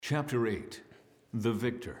Chapter 8. The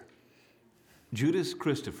Victor. Judas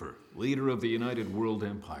Christopher, leader of the United World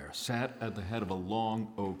Empire, sat at the head of a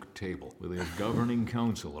long oak table with his governing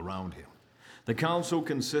council around him. The council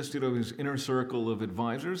consisted of his inner circle of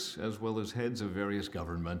advisors as well as heads of various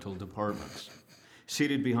governmental departments.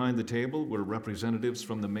 Seated behind the table were representatives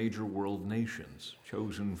from the major world nations,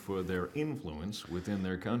 chosen for their influence within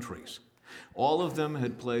their countries. All of them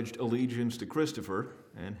had pledged allegiance to Christopher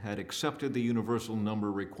and had accepted the universal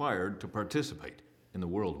number required to participate in the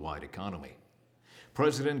worldwide economy.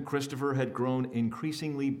 President Christopher had grown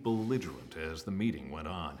increasingly belligerent as the meeting went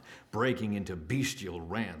on, breaking into bestial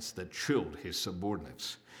rants that chilled his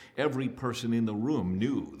subordinates. Every person in the room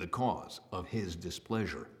knew the cause of his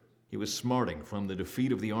displeasure. He was smarting from the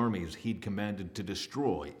defeat of the armies he'd commanded to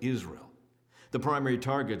destroy Israel. The primary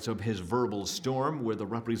targets of his verbal storm were the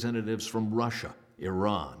representatives from Russia,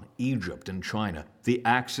 Iran, Egypt, and China, the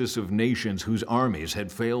axis of nations whose armies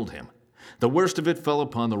had failed him. The worst of it fell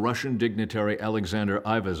upon the Russian dignitary Alexander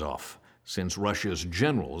Ivazov, since Russia's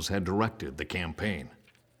generals had directed the campaign.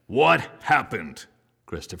 "What happened?"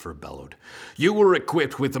 Christopher bellowed. "You were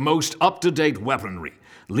equipped with the most up-to-date weaponry,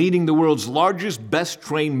 leading the world's largest,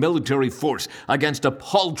 best-trained military force against a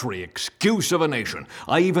paltry excuse of a nation.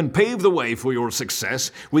 I even paved the way for your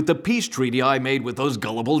success with the peace treaty I made with those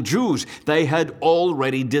gullible Jews. They had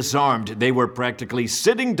already disarmed. They were practically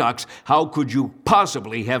sitting ducks. How could you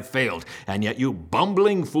possibly have failed? And yet you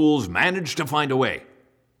bumbling fools managed to find a way."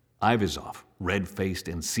 Ivazov, red-faced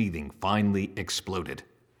and seething, finally exploded.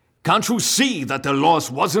 "Can't you see that the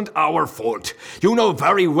loss wasn't our fault? You know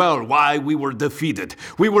very well why we were defeated.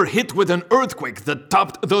 We were hit with an earthquake that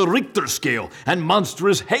topped the Richter scale, and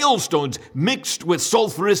monstrous hailstones mixed with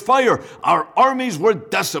sulfurous fire. Our armies were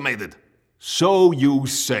decimated." "So you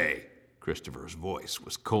say." Christopher's voice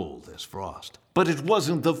was cold as frost. "But it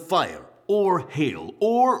wasn't the fire, or hail,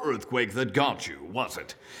 or earthquake that got you, was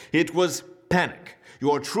it? It was panic.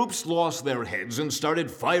 Your troops lost their heads and started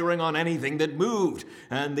firing on anything that moved,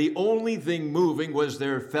 and the only thing moving was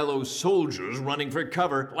their fellow soldiers running for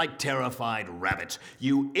cover like terrified rabbits.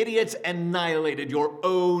 You idiots annihilated your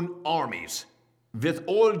own armies. With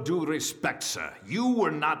all due respect, sir, you were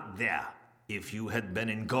not there. If you had been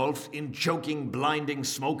engulfed in choking, blinding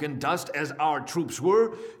smoke and dust as our troops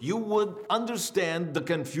were, you would understand the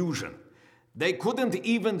confusion. They couldn't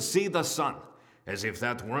even see the sun. As if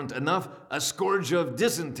that weren't enough, a scourge of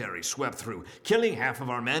dysentery swept through, killing half of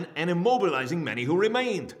our men and immobilizing many who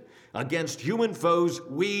remained. Against human foes,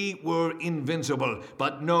 we were invincible,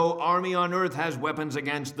 but no army on earth has weapons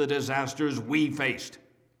against the disasters we faced.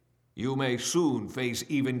 You may soon face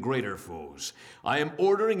even greater foes. I am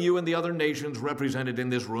ordering you and the other nations represented in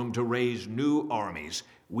this room to raise new armies.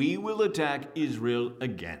 We will attack Israel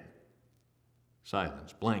again."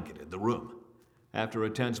 Silence blanketed the room. After a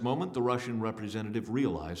tense moment, the Russian representative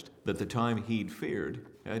realized that the time he'd feared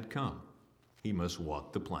had come. He must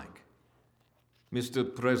walk the plank. "Mr.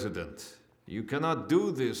 President, you cannot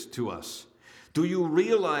do this to us. Do you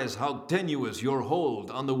realize how tenuous your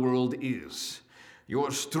hold on the world is?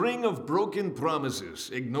 Your string of broken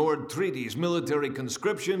promises, ignored treaties, military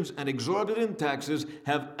conscriptions, and exorbitant taxes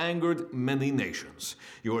have angered many nations.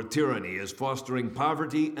 Your tyranny is fostering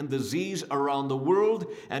poverty and disease around the world,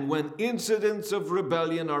 and when incidents of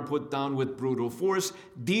rebellion are put down with brutal force,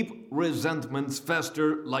 deep resentments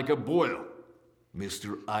fester like a boil.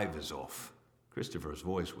 Mr. Ivazov," Christopher's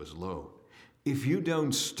voice was low, "if you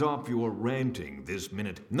don't stop your ranting this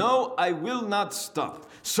minute—" "No, I will not stop.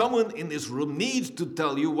 Someone in this room needs to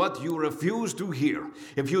tell you what you refuse to hear.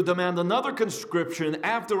 If you demand another conscription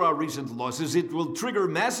after our recent losses, it will trigger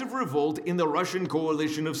massive revolt in the Russian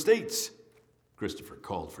coalition of states." Christopher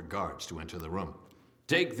called for guards to enter the room.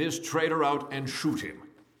 "Take this traitor out and shoot him."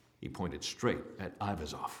 He pointed straight at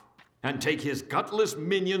Ivazov. "And take his gutless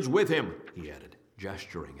minions with him," he added,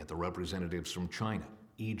 gesturing at the representatives from China,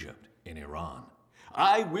 Egypt, in Iran.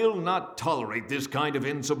 "I will not tolerate this kind of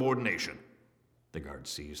insubordination." The guard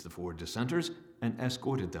seized the four dissenters and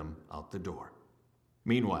escorted them out the door.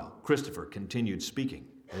 Meanwhile, Christopher continued speaking,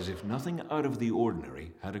 as if nothing out of the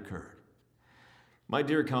ordinary had occurred. "My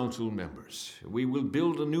dear council members, we will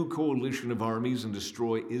build a new coalition of armies and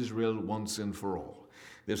destroy Israel once and for all.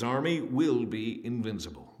 This army will be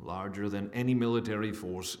invincible, larger than any military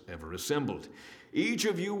force ever assembled. Each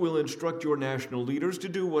of you will instruct your national leaders to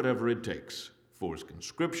do whatever it takes. Force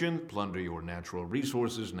conscription, plunder your natural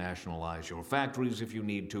resources, nationalize your factories if you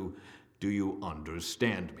need to. Do you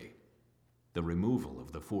understand me?" The removal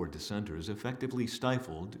of the four dissenters effectively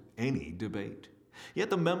stifled any debate. Yet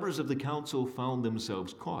the members of the council found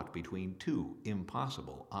themselves caught between two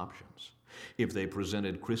impossible options. If they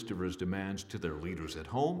presented Christopher's demands to their leaders at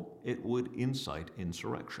home, it would incite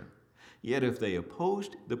insurrection. Yet if they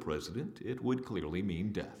opposed the president, it would clearly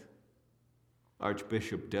mean death.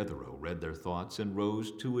 Archbishop Devereux read their thoughts and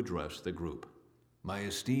rose to address the group. My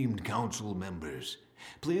esteemed council members,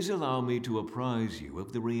 please allow me to apprise you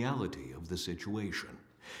of the reality of the situation.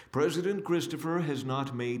 President Christopher has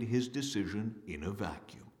not made his decision in a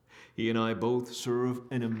vacuum. He and I both serve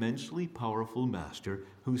an immensely powerful master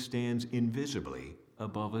who stands invisibly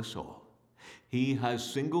above us all. He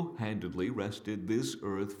has single-handedly wrested this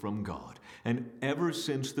earth from God, and ever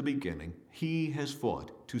since the beginning, he has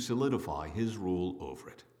fought to solidify his rule over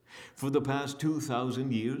it. For the past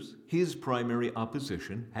 2,000 years, his primary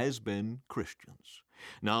opposition has been Christians.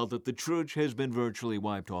 Now that the church has been virtually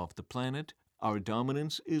wiped off the planet, our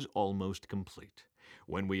dominance is almost complete.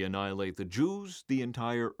 When we annihilate the Jews, the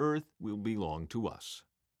entire earth will belong to us.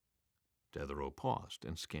 Devereux paused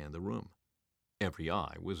and scanned the room. Every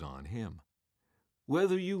eye was on him.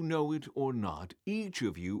 Whether you know it or not, each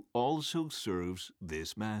of you also serves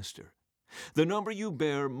this master. The number you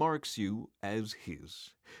bear marks you as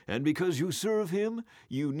his, and because you serve him,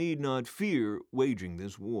 you need not fear waging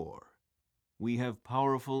this war. We have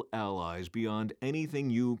powerful allies beyond anything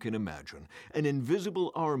you can imagine, an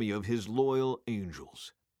invisible army of his loyal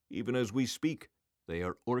angels. Even as we speak, they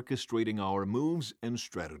are orchestrating our moves and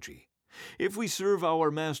strategy. If we serve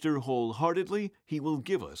our master wholeheartedly, he will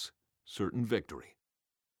give us certain victory.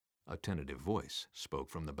 A tentative voice spoke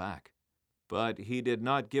from the back. But he did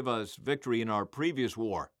not give us victory in our previous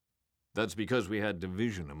war. That's because we had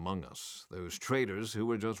division among us, those traitors who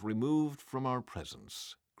were just removed from our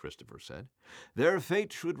presence, Christopher said. Their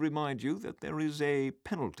fate should remind you that there is a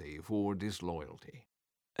penalty for disloyalty.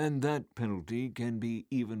 And that penalty can be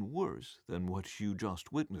even worse than what you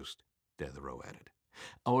just witnessed, Devereux added.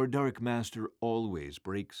 Our Dark Master always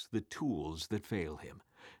breaks the tools that fail him,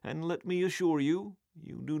 and let me assure you,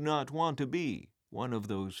 you do not want to be one of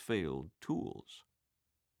those failed tools.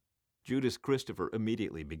 Judas Christopher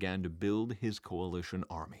immediately began to build his coalition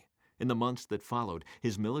army. In the months that followed,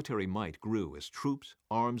 his military might grew as troops,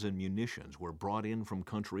 arms, and munitions were brought in from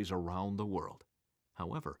countries around the world.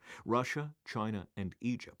 However, Russia, China, and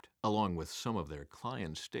Egypt, along with some of their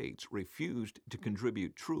client states, refused to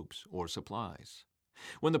contribute troops or supplies.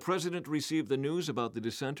 When the president received the news about the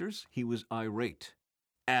dissenters, he was irate.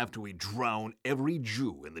 After we drown every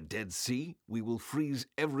Jew in the Dead Sea, we will freeze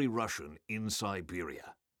every Russian in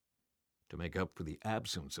Siberia. To make up for the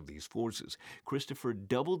absence of these forces, Christopher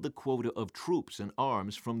doubled the quota of troops and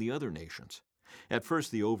arms from the other nations. At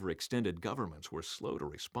first, the overextended governments were slow to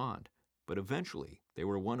respond, but eventually they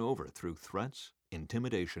were won over through threats,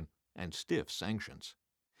 intimidation, and stiff sanctions.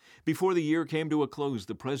 Before the year came to a close,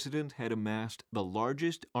 the president had amassed the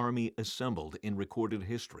largest army assembled in recorded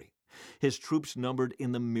history. His troops numbered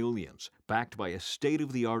in the millions, backed by a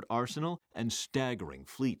state-of-the-art arsenal and staggering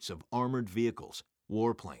fleets of armored vehicles,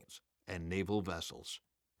 warplanes, and naval vessels.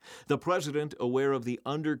 The president, aware of the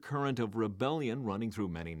undercurrent of rebellion running through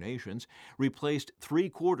many nations, replaced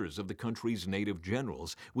 3/4 of the country's native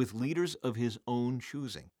generals with leaders of his own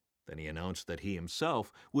choosing. Then he announced that he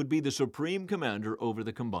himself would be the supreme commander over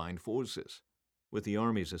the combined forces. With the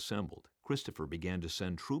armies assembled, Christopher began to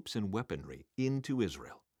send troops and weaponry into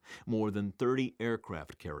Israel. More than 30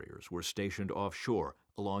 aircraft carriers were stationed offshore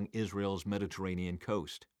along Israel's Mediterranean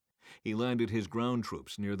coast. He landed his ground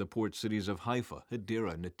troops near the port cities of Haifa,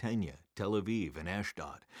 Hadera, Netanya, Tel Aviv, and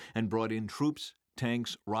Ashdod, and brought in troops,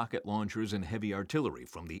 tanks, rocket launchers, and heavy artillery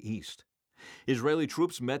from the east. Israeli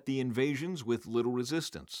troops met the invasions with little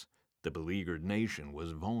resistance. The beleaguered nation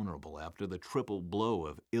was vulnerable after the triple blow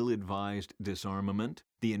of ill-advised disarmament,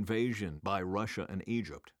 the invasion by Russia and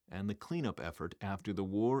Egypt, and the cleanup effort after the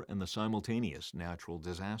war and the simultaneous natural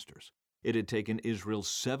disasters. It had taken Israel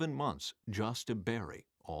 7 months just to bury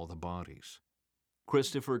all the bodies.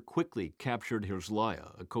 Christopher quickly captured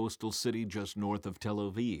Herzliya, a coastal city just north of Tel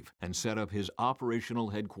Aviv, and set up his operational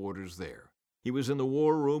headquarters there. He was in the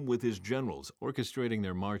war room with his generals, orchestrating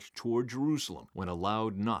their march toward Jerusalem, when a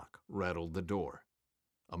loud knock rattled the door.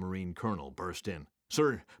 A Marine colonel burst in.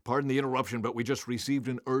 "Sir, pardon the interruption, but we just received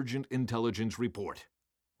an urgent intelligence report."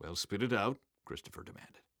 "Well, spit it out," Christopher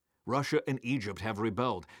demanded. "Russia and Egypt have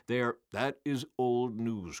rebelled. That is old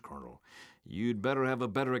news, Colonel. You'd better have a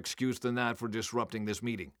better excuse than that for disrupting this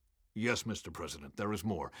meeting." "Yes, Mr. President, there is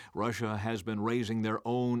more. Russia has been raising their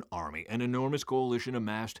own army, an enormous coalition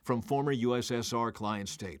amassed from former USSR client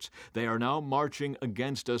states. They are now marching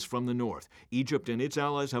against us from the north. Egypt and its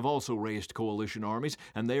allies have also raised coalition armies,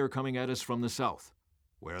 and they are coming at us from the south."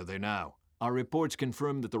 "Where are they now?" Our reports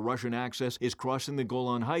confirm that the Russian Axis is crossing the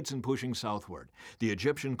Golan Heights and pushing southward. The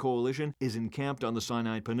Egyptian coalition is encamped on the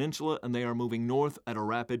Sinai Peninsula, and they are moving north at a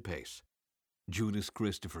rapid pace. Judas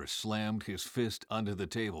Christopher slammed his fist under the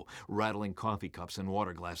table, rattling coffee cups and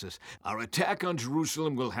water glasses. "Our attack on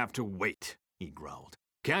Jerusalem will have to wait," he growled.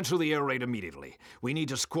 "Cancel the air raid immediately. We need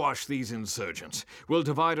to squash these insurgents. We'll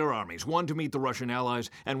divide our armies, one to meet the Russian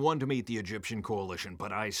allies and one to meet the Egyptian coalition.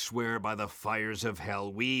 But I swear by the fires of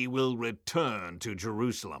hell, we will return to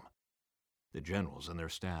Jerusalem." The generals and their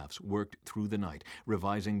staffs worked through the night,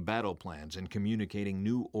 revising battle plans and communicating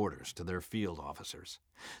new orders to their field officers.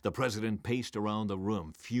 The president paced around the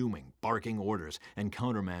room, fuming, barking orders, and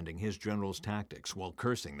countermanding his generals' tactics while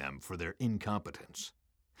cursing them for their incompetence.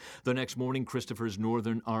 The next morning, Christopher's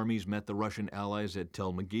northern armies met the Russian allies at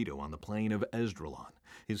Tel Megiddo on the plain of Esdraelon.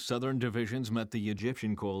 His southern divisions met the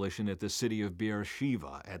Egyptian coalition at the city of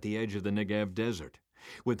Beersheba at the edge of the Negev desert.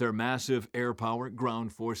 With their massive air power,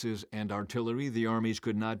 ground forces, and artillery, the armies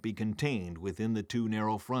could not be contained within the two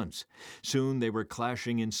narrow fronts. Soon they were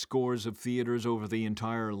clashing in scores of theaters over the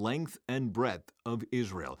entire length and breadth of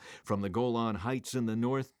Israel, from the Golan Heights in the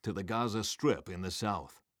north to the Gaza Strip in the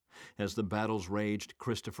south. As the battles raged,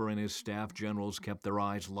 Christopher and his staff generals kept their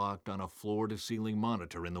eyes locked on a floor-to-ceiling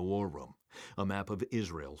monitor in the war room. A map of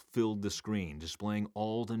Israel filled the screen, displaying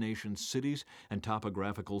all the nation's cities and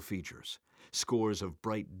topographical features. Scores of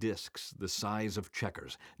bright discs the size of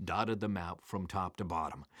checkers dotted the map from top to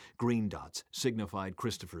bottom. Green dots signified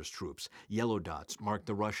Christopher's troops, yellow dots marked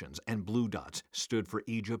the Russians, and blue dots stood for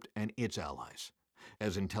Egypt and its allies.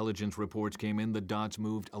 As intelligence reports came in, the dots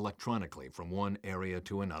moved electronically from one area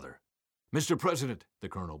to another. "Mr. President," the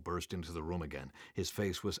colonel burst into the room again. His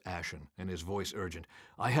face was ashen and his voice urgent.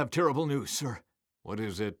 "I have terrible news, sir." "What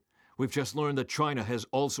is it?" "We've just learned that China has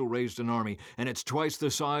also raised an army, and it's twice the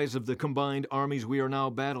size of the combined armies we are now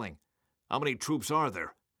battling." "How many troops are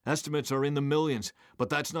there?" "Estimates are in the millions, but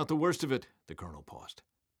that's not the worst of it." The colonel paused.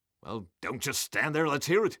 "Well, don't just stand there. Let's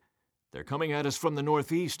hear it." "They're coming at us from the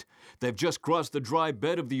northeast. They've just crossed the dry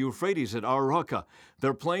bed of the Euphrates at Ar-Raqqa.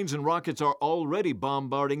 Their planes and rockets are already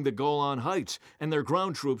bombarding the Golan Heights, and their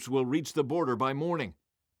ground troops will reach the border by morning."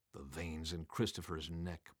 The veins in Christopher's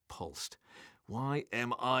neck pulsed. "Why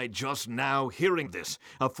am I just now hearing this?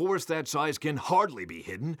 A force that size can hardly be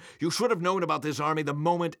hidden. You should have known about this army the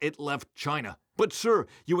moment it left China. But, sir,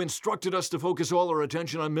 you instructed us to focus all our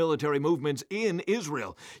attention on military movements in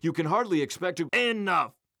Israel. You can hardly expect to—"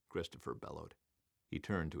 "Enough!" Christopher bellowed. He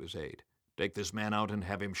turned to his aide. "Take this man out and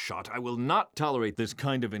have him shot. I will not tolerate this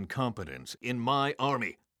kind of incompetence in my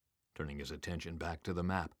army." Turning his attention back to the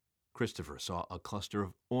map, Christopher saw a cluster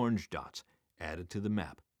of orange dots added to the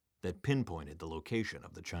map that pinpointed the location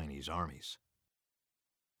of the Chinese armies.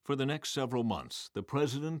 For the next several months, the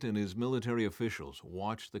president and his military officials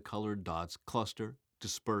watched the colored dots cluster,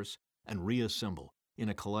 disperse, and reassemble in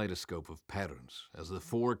a kaleidoscope of patterns as the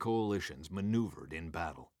four coalitions maneuvered in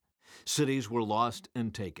battle. Cities were lost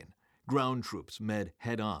and taken. Ground troops met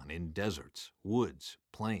head-on in deserts, woods,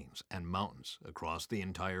 plains, and mountains across the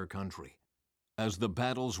entire country. As the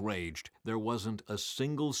battles raged, there wasn't a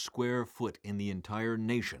single square foot in the entire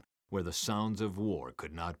nation where the sounds of war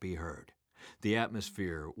could not be heard. The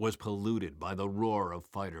atmosphere was polluted by the roar of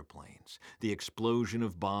fighter planes, the explosion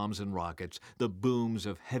of bombs and rockets, the booms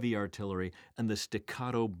of heavy artillery, and the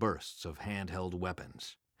staccato bursts of handheld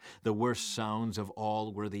weapons. The worst sounds of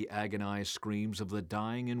all were the agonized screams of the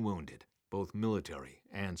dying and wounded, both military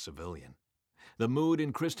and civilian. The mood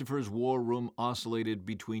in Christopher's war room oscillated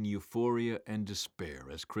between euphoria and despair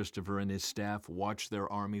as Christopher and his staff watched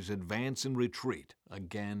their armies advance and retreat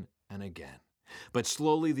again and again. But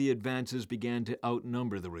slowly the advances began to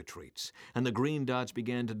outnumber the retreats, and the green dots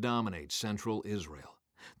began to dominate central Israel.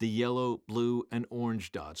 The yellow, blue, and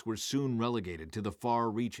orange dots were soon relegated to the far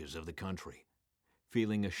reaches of the country.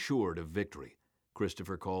 Feeling assured of victory,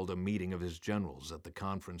 Christopher called a meeting of his generals at the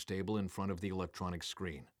conference table in front of the electronic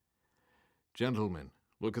screen. "Gentlemen,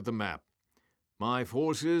 look at the map. My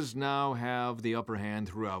forces now have the upper hand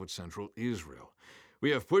throughout central Israel.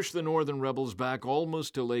 We have pushed the northern rebels back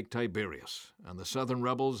almost to Lake Tiberias, and the southern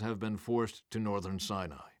rebels have been forced to northern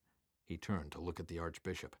Sinai." He turned to look at the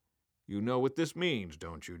archbishop. "You know what this means,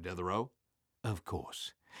 don't you, Devereaux?" "Of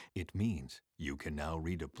course. It means you can now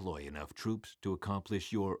redeploy enough troops to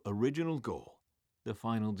accomplish your original goal, the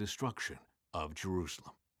final destruction of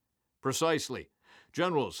Jerusalem." "Precisely.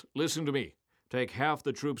 Generals, listen to me. Take half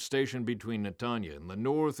the troops stationed between Netanya in the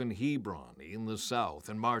north and Hebron in the south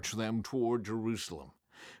and march them toward Jerusalem.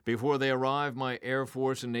 Before they arrive, my Air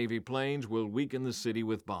Force and Navy planes will weaken the city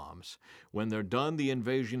with bombs. When they're done, the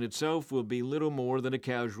invasion itself will be little more than a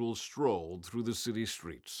casual stroll through the city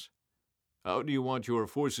streets." How do you want your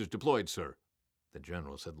forces deployed, sir? The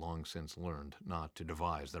generals had long since learned not to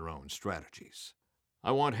devise their own strategies. I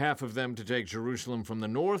want half of them to take Jerusalem from the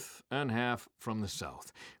north and half from the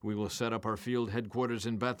south. We will set up our field headquarters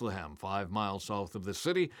in Bethlehem, 5 miles south of the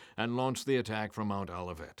city, and launch the attack from Mount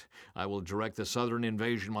Olivet. I will direct the southern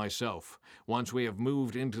invasion myself. Once we have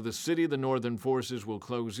moved into the city, the northern forces will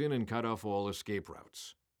close in and cut off all escape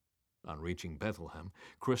routes. On reaching Bethlehem,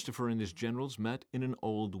 Christopher and his generals met in an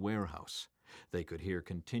old warehouse. They could hear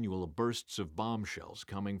continual bursts of bomb shells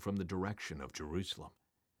coming from the direction of Jerusalem.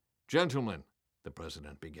 "Gentlemen," the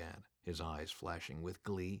president began, his eyes flashing with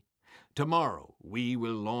glee, "tomorrow we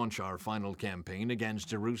will launch our final campaign against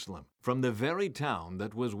Jerusalem, from the very town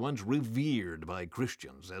that was once revered by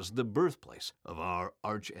Christians as the birthplace of our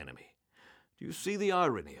archenemy. Do you see the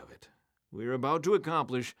irony of it? We are about to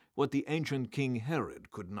accomplish what the ancient King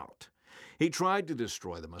Herod could not. He tried to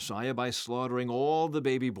destroy the Messiah by slaughtering all the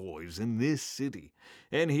baby boys in this city.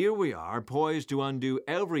 And here we are, poised to undo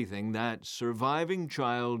everything that surviving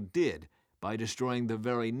child did by destroying the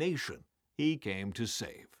very nation he came to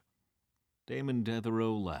save." Damon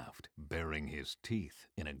Detherow laughed, baring his teeth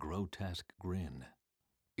in a grotesque grin.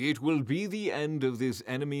 "It will be the end of this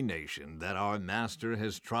enemy nation that our master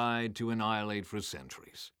has tried to annihilate for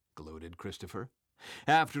centuries," gloated Christopher.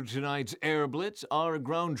 "After tonight's air blitz, our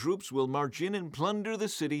ground troops will march in and plunder the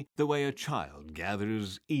city the way a child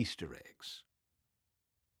gathers Easter eggs."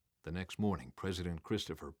 The next morning, President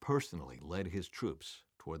Christopher personally led his troops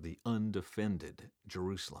toward the undefended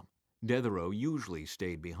Jerusalem. Detherow usually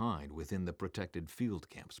stayed behind within the protected field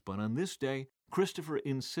camps, but on this day, Christopher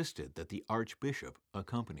insisted that the archbishop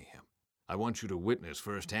accompany him. "I want you to witness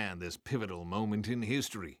firsthand this pivotal moment in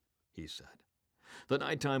history," he said. The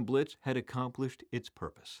nighttime blitz had accomplished its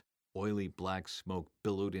purpose. Oily black smoke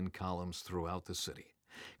billowed in columns throughout the city.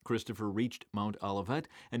 Christopher reached Mount Olivet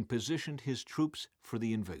and positioned his troops for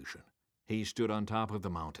the invasion. He stood on top of the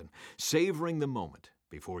mountain, savoring the moment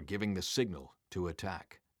before giving the signal to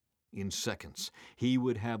attack. In seconds, he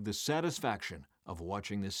would have the satisfaction of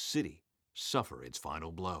watching the city suffer its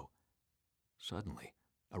final blow. Suddenly,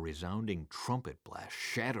 a resounding trumpet blast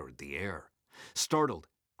shattered the air. Startled,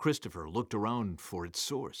 Christopher looked around for its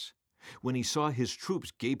source. When he saw his troops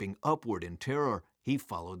gaping upward in terror, he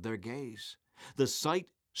followed their gaze. The sight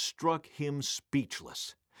struck him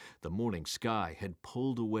speechless. The morning sky had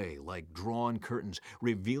pulled away like drawn curtains,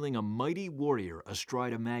 revealing a mighty warrior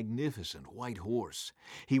astride a magnificent white horse.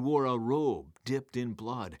 He wore a robe dipped in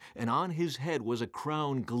blood, and on his head was a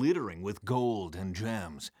crown glittering with gold and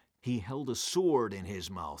gems. He held a sword in his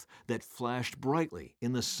mouth that flashed brightly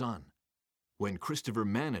in the sun. When Christopher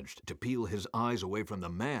managed to peel his eyes away from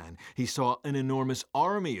the man, he saw an enormous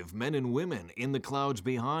army of men and women in the clouds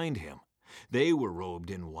behind him. They were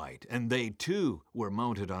robed in white, and they, too, were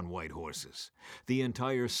mounted on white horses. The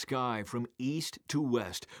entire sky from east to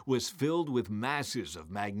west was filled with masses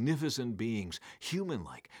of magnificent beings,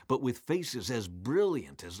 human-like, but with faces as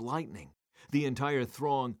brilliant as lightning. The entire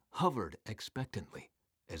throng hovered expectantly,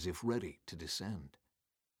 as if ready to descend.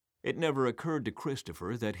 It never occurred to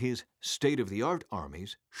Christopher that his state-of-the-art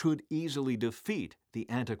armies should easily defeat the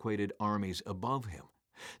antiquated armies above him.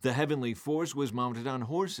 The heavenly force was mounted on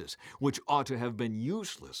horses, which ought to have been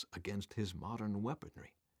useless against his modern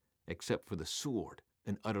weaponry. Except for the sword,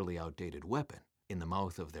 an utterly outdated weapon, in the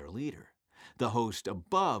mouth of their leader, the host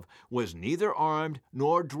above was neither armed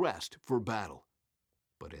nor dressed for battle.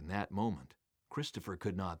 But in that moment, Christopher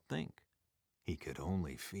could not think. He could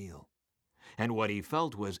only feel. And what he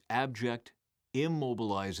felt was abject,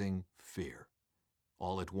 immobilizing fear.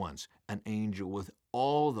 All at once, an angel with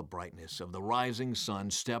all the brightness of the rising sun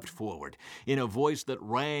stepped forward. In a voice that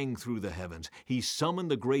rang through the heavens, he summoned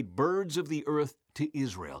the great birds of the earth to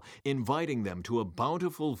Israel, inviting them to a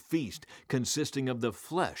bountiful feast consisting of the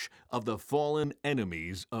flesh of the fallen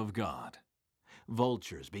enemies of God.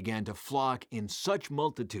 Vultures began to flock in such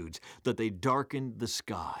multitudes that they darkened the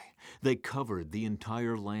sky. They covered the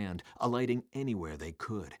entire land, alighting anywhere they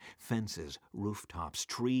could: fences, rooftops,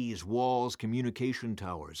 trees, walls, communication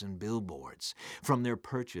towers, and billboards. From their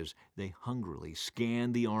perches, they hungrily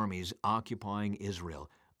scanned the armies occupying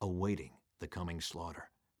Israel, awaiting the coming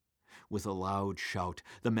slaughter. With a loud shout,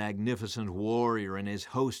 the magnificent warrior and his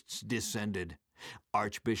hosts descended.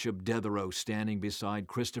 Archbishop Detherow, standing beside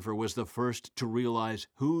Christopher, was the first to realize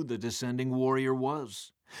who the descending warrior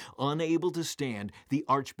was. Unable to stand, the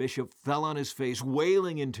archbishop fell on his face,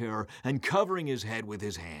 wailing in terror and covering his head with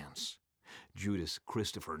his hands. Judas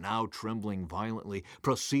Christopher, now trembling violently,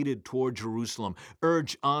 proceeded toward Jerusalem,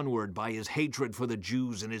 urged onward by his hatred for the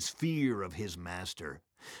Jews and his fear of his master.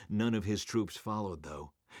 None of his troops followed,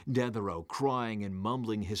 though. Detherow, crying and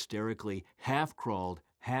mumbling hysterically, half crawled,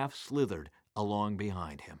 half slithered along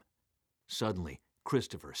behind him. Suddenly,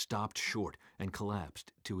 Christopher stopped short and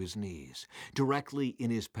collapsed to his knees. Directly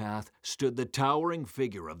in his path stood the towering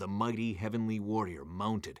figure of the mighty heavenly warrior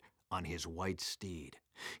mounted on his white steed.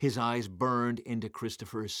 His eyes burned into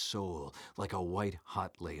Christopher's soul like a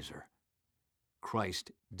white-hot laser.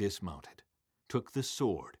 Christ dismounted, took the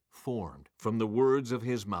sword formed from the words of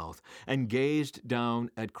his mouth, and gazed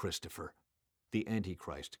down at Christopher. The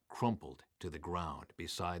Antichrist crumpled to the ground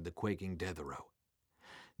beside the quaking Detherow.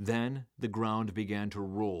 Then the ground began to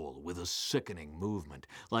roll with a sickening movement,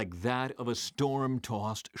 like that of a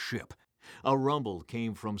storm-tossed ship. A rumble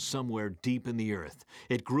came from somewhere deep in the earth.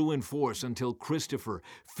 It grew in force until Christopher,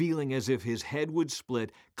 feeling as if his head would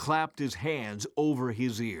split, clapped his hands over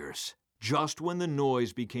his ears. Just when the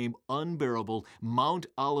noise became unbearable, Mount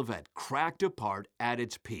Olivet cracked apart at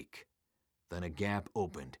its peak. Then a gap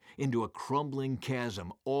opened into a crumbling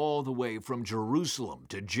chasm all the way from Jerusalem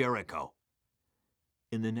to Jericho.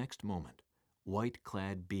 In the next moment,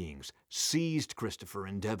 white-clad beings seized Christopher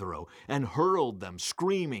and Detherow and hurled them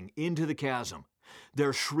screaming into the chasm.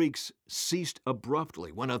 Their shrieks ceased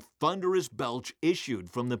abruptly when a thunderous belch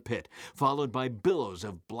issued from the pit, followed by billows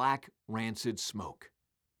of black, rancid smoke.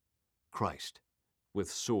 Christ,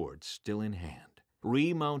 with sword still in hand,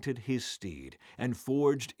 remounted his steed and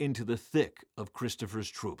forged into the thick of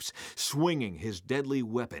Christopher's troops, swinging his deadly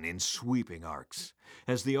weapon in sweeping arcs.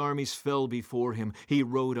 As the armies fell before him, he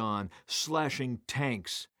rode on, slashing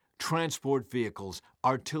tanks, transport vehicles,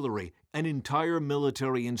 artillery, and entire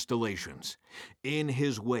military installations. In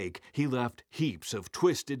his wake, he left heaps of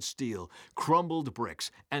twisted steel, crumbled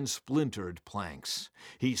bricks, and splintered planks.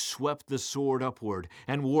 He swept the sword upward,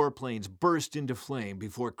 and warplanes burst into flame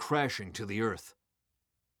before crashing to the earth.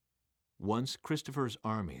 Once Christopher's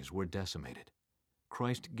armies were decimated,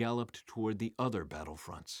 Christ galloped toward the other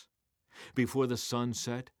battlefronts. Before the sun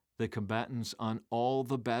set, the combatants on all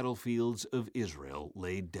the battlefields of Israel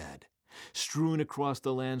lay dead, strewn across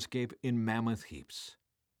the landscape in mammoth heaps.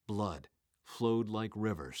 Blood flowed like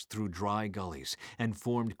rivers through dry gullies and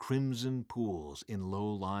formed crimson pools in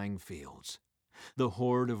low-lying fields. The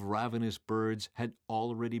horde of ravenous birds had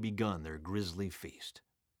already begun their grisly feast.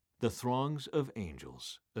 The throngs of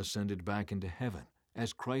angels ascended back into heaven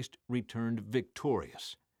as Christ returned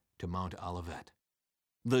victorious to Mount Olivet.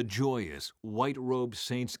 The joyous, white-robed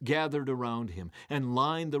saints gathered around him and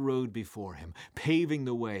lined the road before him, paving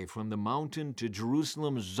the way from the mountain to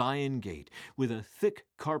Jerusalem's Zion Gate with a thick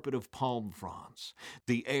carpet of palm fronds.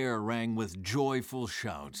 The air rang with joyful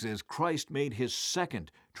shouts as Christ made his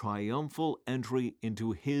second triumphal entry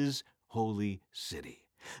into his holy city.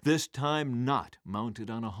 This time not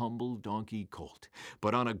mounted on a humble donkey colt,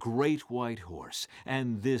 but on a great white horse,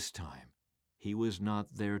 and this time he was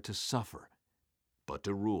not there to suffer, but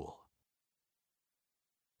to rule.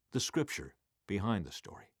 The scripture behind the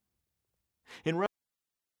story. In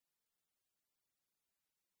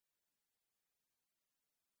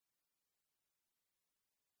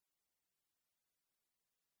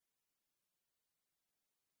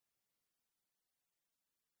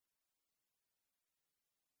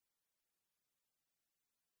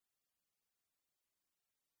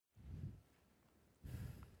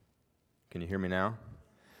Can you hear me now?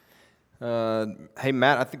 Hey,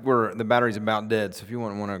 Matt, I think the battery's about dead, so if you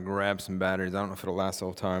want to grab some batteries, I don't know if it'll last the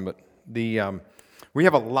whole time, but we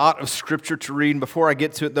have a lot of scripture to read. And before I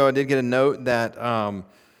get to it, though, I did get a note that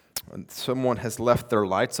someone has left their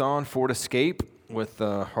lights on, Ford Escape, with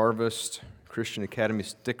the Harvest Christian Academy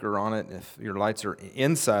sticker on it. If your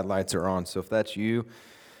inside lights are on, so if that's you,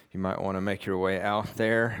 you might want to make your way out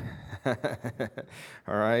there.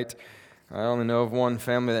 All right. I only know of one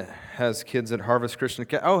family that has kids at Harvest Christian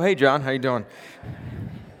Academy. Oh, hey, John. How you doing?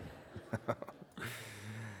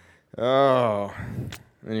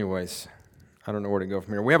 Anyways, I don't know where to go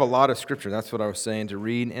from here. We have a lot of scripture. That's what I was saying to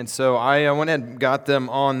read. And so I went ahead and got them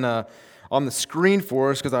on the screen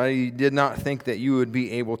for us because I did not think that you would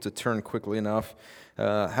be able to turn quickly enough.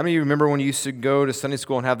 How many of you remember when you used to go to Sunday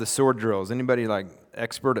school and have the sword drills? Anybody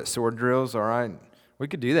expert at sword drills? All right. We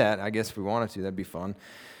could do that, I guess, if we wanted to. That'd be fun.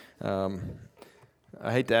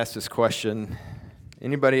 I hate to ask this question.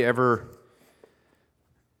 Anybody ever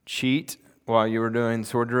cheat while you were doing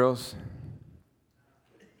sword drills?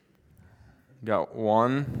 Got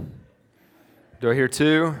one? Do I hear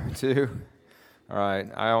two? Two? All right.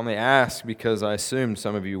 I only ask because I assumed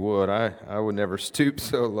some of you would. I would never stoop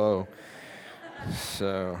so low.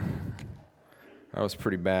 So that was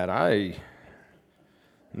pretty bad.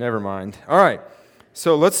 Never mind. All right.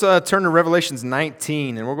 So let's turn to Revelations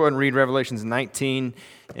 19, and we'll go ahead and read Revelations 19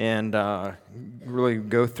 and really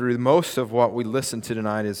go through most of what we listened to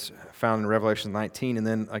tonight is found in Revelation 19. And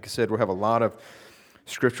then, like I said, we'll have a lot of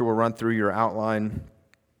scripture we'll run through your outline.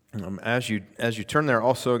 As you turn there,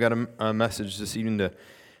 also got a message this evening to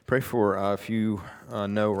pray for. If you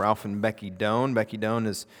know Ralph and Becky Doan. Becky Doan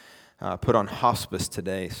is put on hospice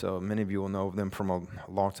today, so many of you will know them from a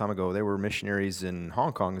long time ago. They were missionaries in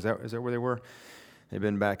Hong Kong. Is that where they were? They've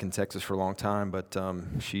been back in Texas for a long time, but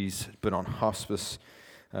she's been on hospice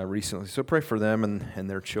recently. So pray for them and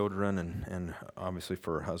their children and obviously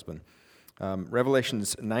for her husband.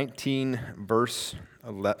 Revelations 19,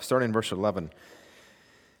 starting in verse 11.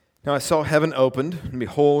 Now I saw heaven opened, and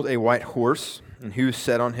behold, a white horse, and he who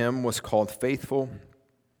sat on him was called Faithful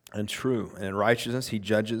and True, and in righteousness he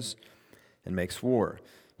judges and makes war.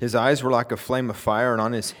 His eyes were like a flame of fire, and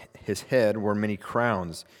on his head were many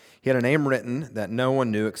crowns. He had a name written that no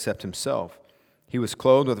one knew except himself. He was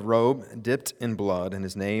clothed with a robe dipped in blood, and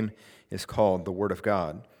his name is called the Word of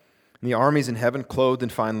God. And the armies in heaven, clothed in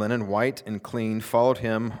fine linen, white and clean, followed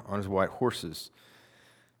him on his white horses.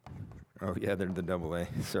 Oh, yeah, they're the double A.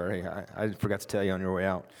 Sorry, I forgot to tell you on your way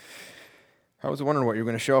out. I was wondering what you were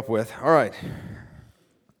going to show up with. All right.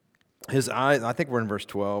 His eyes, I think we're in verse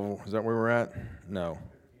 12. Is that where we're at? No.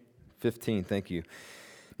 15, thank you.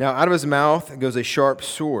 Now, out of his mouth goes a sharp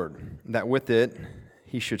sword, that with it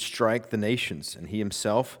he should strike the nations, and he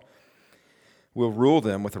himself will rule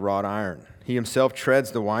them with a wrought iron. He himself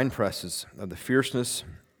treads the winepresses of the fierceness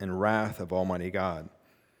and wrath of Almighty God.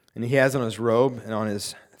 And he has on his robe and on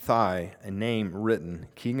his thigh a name written,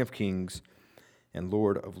 King of Kings and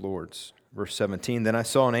Lord of Lords. Verse 17, Then I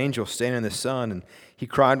saw an angel standing in the sun, and he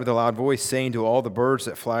cried with a loud voice, saying to all the birds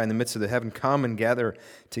that fly in the midst of the heaven, Come and gather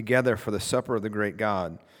together for the supper of the great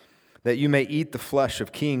God, that you may eat the flesh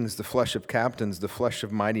of kings, the flesh of captains, the flesh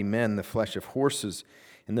of mighty men, the flesh of horses,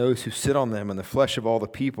 and those who sit on them, and the flesh of all the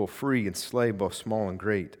people, free and slave, both small and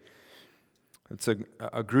great. It's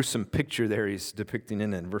a gruesome picture there he's depicting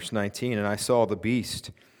in it. Verse 19, And I saw the beast,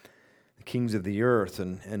 the kings of the earth,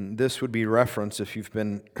 and this would be reference, if you've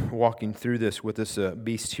been walking through this with this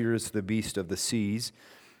beast here, is the beast of the seas,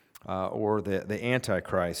 or the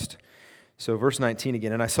Antichrist. So verse 19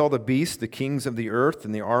 again, And I saw the beast, the kings of the earth,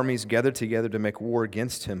 and the armies gathered together to make war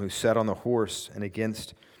against him who sat on the horse and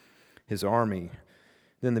against his army.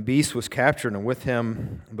 Then the beast was captured, and with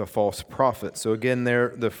him the false prophet. So again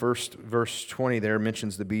there, the first verse 20 there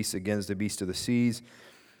mentions the beast again as the beast of the seas,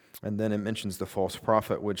 and then it mentions the false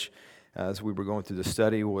prophet, which, as we were going through the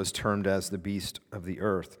study, was termed as the beast of the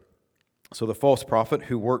earth. So the false prophet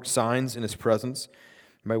who worked signs in his presence,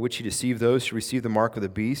 by which he deceived those who received the mark of the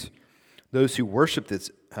beast, those who worshipped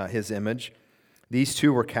his image, these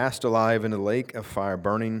two were cast alive in a lake of fire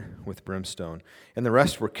burning with brimstone. And the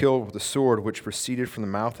rest were killed with the sword which proceeded from the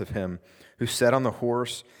mouth of him who sat on the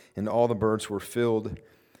horse, and all the birds were filled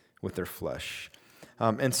with their flesh.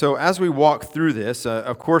 And so as we walk through this,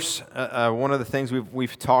 of course, one of the things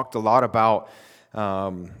we've talked a lot about,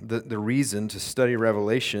 the reason to study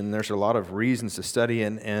Revelation. There's a lot of reasons to study,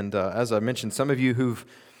 and as I mentioned, some of you who've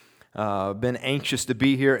been anxious to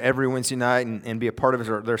be here every Wednesday night and be a part of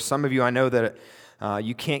it. There's some of you I know that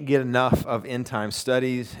you can't get enough of end time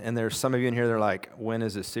studies, and there's some of you in here that are like, when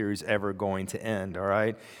is this series ever going to end? All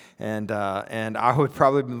right, and I would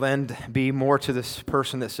probably be more to this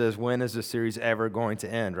person that says, when is this series ever going to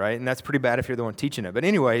end? Right, and that's pretty bad if you're the one teaching it. But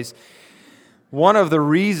anyways, one of the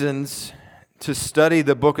reasons to study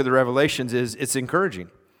the book of the Revelations is it's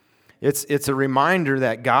encouraging. It's a reminder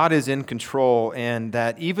that God is in control, and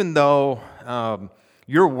that even though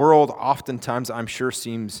your world oftentimes, I'm sure,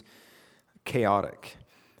 seems chaotic.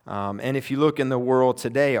 And if you look in the world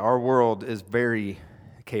today, our world is very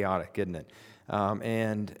chaotic, isn't it?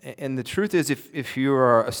 And the truth is, if you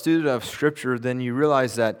are a student of Scripture, then you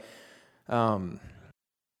realize that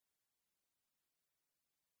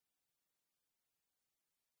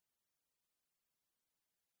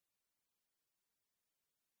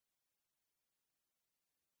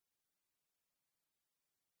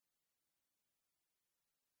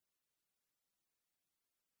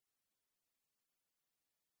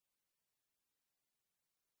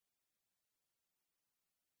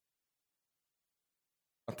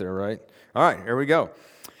there, right? All right, here we go.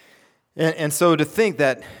 And so to think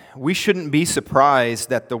that we shouldn't be surprised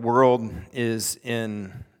that the world is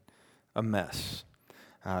in a mess,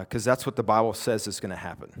 because that's what the Bible says is going to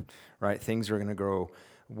happen, right? Things are going to grow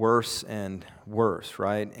worse and worse,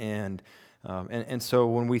 right? And so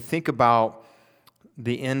when we think about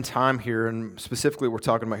the end time here, and specifically we're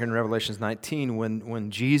talking about here in Revelation 19,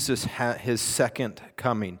 when Jesus had his second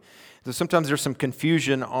coming, So sometimes there's some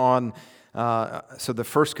confusion on, so the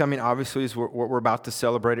first coming obviously is what we're about to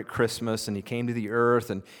celebrate at Christmas, and he came to the earth,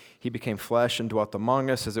 and he became flesh and dwelt among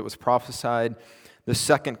us as it was prophesied. The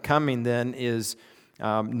second coming then is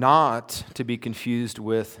not to be confused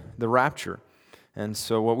with the rapture. And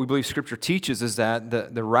so what we believe Scripture teaches is that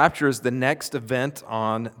the rapture is the next event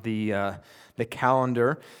on the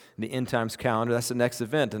calendar, the end times calendar. That's the next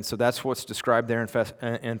event. And so that's what's described there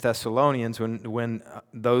in Thessalonians when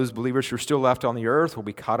those believers who are still left on the earth will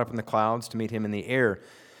be caught up in the clouds to meet him in the air.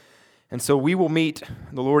 And so we will meet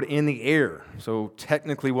the Lord in the air. So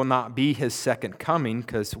technically will not be his second coming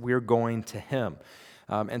because we're going to him.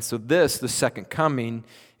 And so the second coming,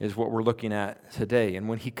 is what we're looking at today. And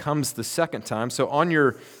when he comes the second time, so on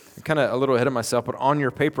your, kind of a little ahead of myself, but on your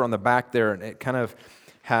paper on the back there, it kind of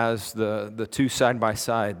has the two side by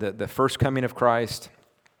side, the first coming of Christ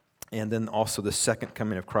and then also the second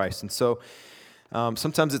coming of Christ. And so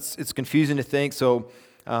sometimes it's confusing to think, so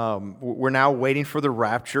we're now waiting for the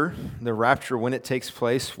rapture. The rapture, when it takes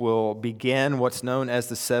place, will begin what's known as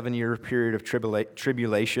the 7-year period of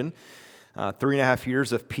tribulation. 3.5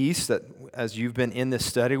 years of peace that, as you've been in this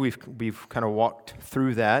study, we've kind of walked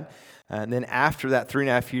through that. And then after that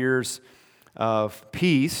 3.5 years of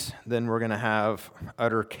peace, then we're going to have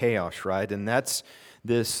utter chaos, right? And that's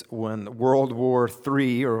this when World War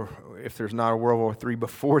III, or if there's not a World War III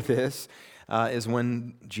before this, is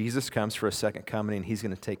when Jesus comes for a second coming, and he's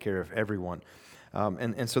going to take care of everyone.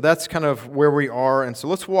 And so that's kind of where we are. And so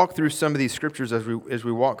let's walk through some of these scriptures as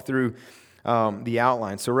we walk through the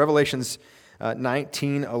outline. So Revelations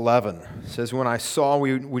 19:11 says, when I saw,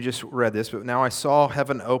 we just read this, but now I saw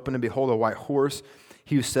heaven open, and behold, a white horse.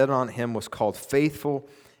 He who sat on him was called Faithful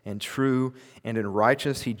and True, and in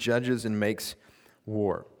righteousness he judges and makes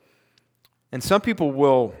war. And some people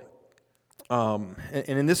will,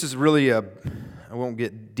 and this is really I won't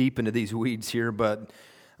get deep into these weeds here, but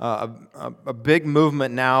a big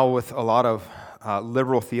movement now with a lot of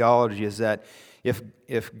liberal theology is that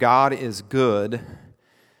if God is good,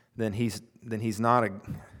 then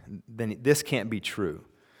then this can't be true.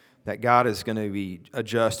 That God is going to be a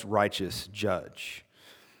just, righteous judge.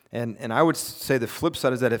 And I would say the flip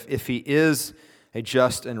side is that if he is a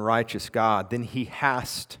just and righteous God, then he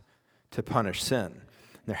has to punish sin.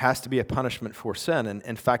 There has to be a punishment for sin. And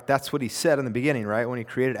in fact, that's what he said in the beginning, right? When he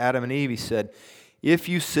created Adam and Eve, he said, if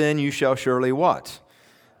you sin, you shall surely what?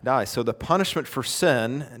 Die. So the punishment for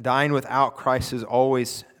sin, dying without Christ, has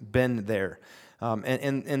always been there.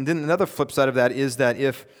 And then another flip side of that is that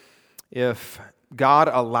if God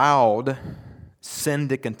allowed sin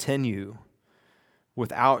to continue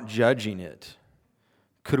without judging it,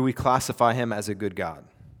 could we classify him as a good God?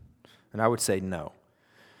 And I would say no.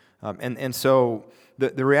 And so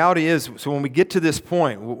the reality is, so when we get to this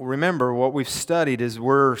point, remember what we've studied is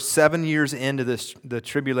we're 7 years into the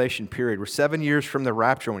tribulation period. We're 7 years from the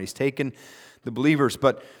rapture when he's taken the believers.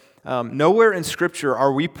 But nowhere in Scripture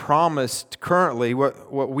are we promised currently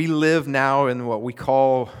what we live now in what we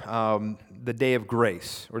call the day of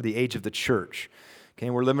grace or the age of the church. Okay,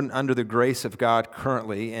 we're living under the grace of God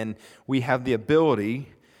currently, and we have the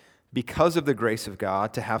ability, because of the grace of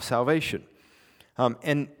God, to have salvation.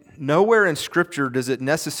 And nowhere in Scripture does it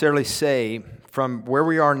necessarily say, from where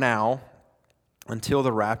we are now until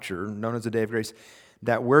the rapture, known as the day of grace,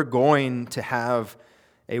 that we're going to have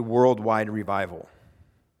a worldwide revival.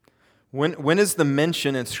 When is the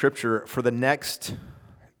mention in Scripture for the next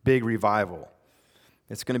big revival?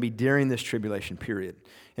 It's going to be during this tribulation period.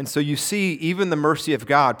 And so you see, even the mercy of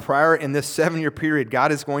God, prior in this 7-year period,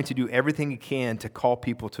 God is going to do everything he can to call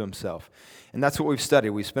people to himself. And that's what we've studied.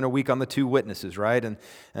 We spent a week on the two witnesses, right?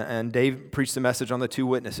 And Dave preached the message on the two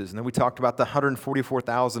witnesses. And then we talked about the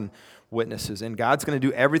 144,000 witnesses. And God's going to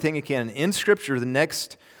do everything he can. And in Scripture, the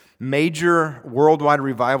next major worldwide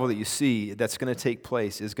revival that you see that's going to take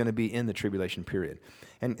place is going to be in the tribulation period.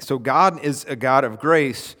 And so God is a God of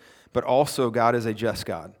grace, but also God is a just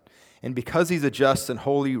God. And because he's a just and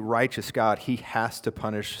holy, righteous God, he has to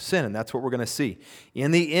punish sin. And that's what we're going to see.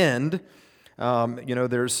 In the end,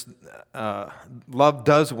 there's love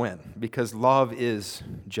does win because love is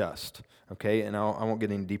just. Okay, and I won't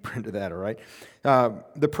get any deeper into that, all right?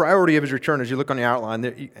 The priority of his return, as you look on the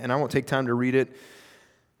outline, and I won't take time to read it,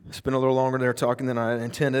 spend a little longer there talking than I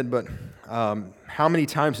intended, but how many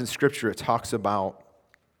times in Scripture it talks about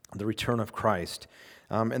the return of Christ.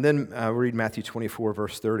 And then we read Matthew 24,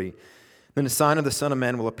 verse 30. Then the sign of the Son of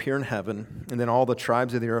Man will appear in heaven, and then all the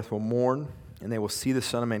tribes of the earth will mourn, and they will see the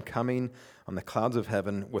Son of Man coming on the clouds of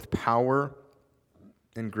heaven with power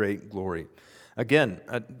and great glory. Again,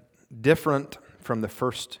 different from the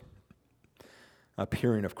first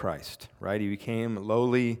appearing of Christ, right? He became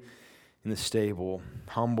lowly in the stable,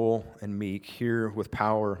 humble and meek, here with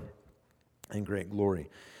power and great glory.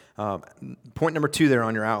 Point number 2 there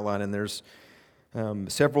on your outline, and there's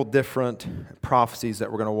several different prophecies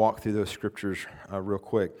that we're going to walk through those scriptures real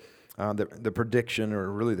quick. The prediction,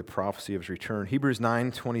 or really the prophecy of his return. Hebrews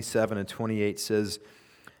 9:27 and 28 says,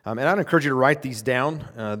 and I'd encourage you to write these down,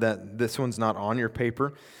 that this one's not on your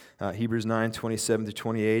paper. Hebrews 9:27 to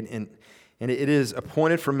 28, and it is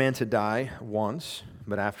appointed for man to die once,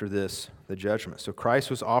 but after this, the judgment. So Christ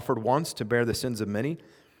was offered once to bear the sins of many.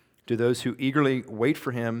 To those who eagerly wait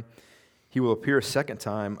for him, he will appear a second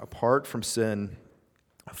time apart from sin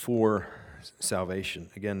for salvation.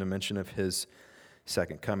 Again, the mention of his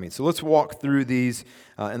second coming. So let's walk through these,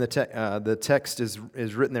 and the text is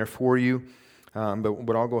written there for you,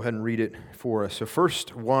 but I'll go ahead and read it for us. So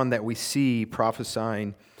first one that we see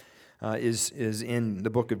prophesying is in the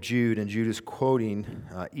book of Jude, and Jude is quoting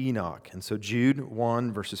Enoch. And so Jude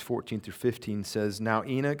 1, verses 14 through 15 says, "Now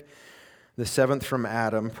Enoch, the seventh from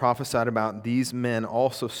Adam, prophesied about these men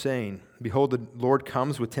also, saying, Behold, the Lord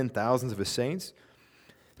comes with 10,000s of his saints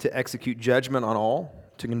to execute judgment on all,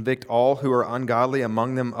 to convict all who are ungodly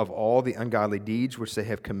among them of all the ungodly deeds which they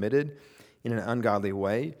have committed in an ungodly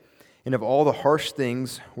way, and of all the harsh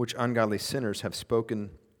things which ungodly sinners have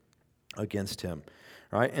spoken against him."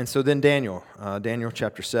 All right, and so then Daniel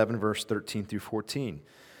chapter 7, verse 13 through 14.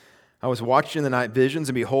 "I was watching in the night visions,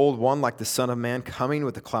 and behold, one like the Son of Man coming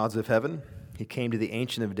with the clouds of heaven. He came to the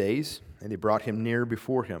Ancient of Days, and they brought him near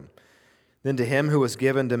before him. Then to him who was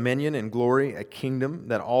given dominion and glory, a kingdom,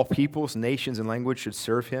 that all peoples, nations, and languages should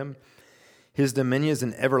serve him. His dominion is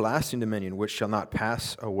an everlasting dominion, which shall not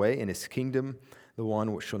pass away, and his kingdom the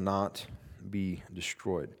one which shall not be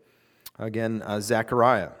destroyed." Again,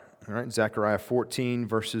 Zechariah. All right, Zechariah 14,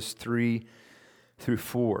 verses 3 through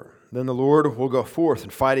 4. "Then the Lord will go forth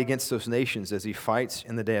and fight against those nations as he fights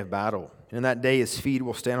in the day of battle. And in that day his feet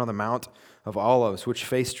will stand on the Mount of Olives, which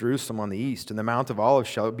face Jerusalem on the east. And the Mount of Olives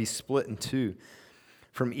shall be split in two,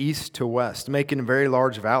 from east to west, making a very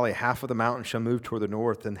large valley. Half of the mountain shall move toward the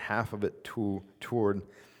north, and half of it toward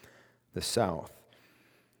the south."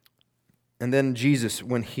 And then Jesus,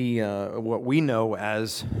 when he, what we know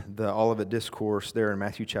as the Olivet Discourse there in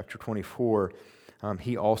Matthew chapter 24,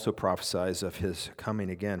 he also prophesies of his coming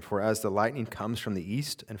again. "For as the lightning comes from the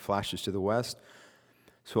east and flashes to the west,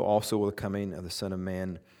 so also will the coming of the Son of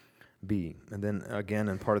Man be." And then again,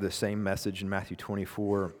 in part of the same message in Matthew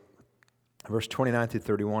 24, verse 29 through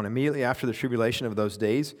 31, "Immediately after the tribulation of those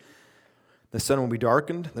days, the sun will be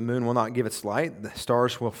darkened, the moon will not give its light, the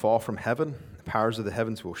stars will fall from heaven, the powers of the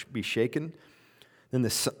heavens will be shaken. Then the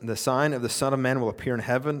sign of the Son of Man will appear in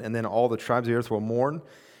heaven, and then all the tribes of the earth will mourn,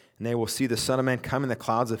 and they will see the Son of Man come in the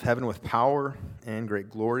clouds of heaven with power and great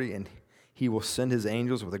glory, and he will send his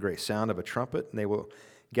angels with a great sound of a trumpet, and they will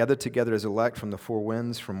gather together his elect from the four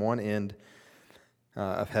winds, from one end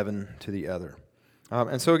of heaven to the other."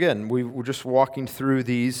 And so again, we're just walking through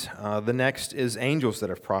these. The next is angels that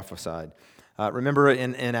have prophesied. Remember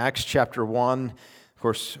in Acts chapter 1, of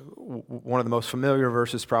course, one of the most familiar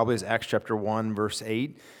verses probably is Acts chapter 1, verse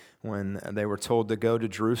 8, when they were told to go to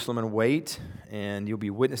Jerusalem and wait, and you'll be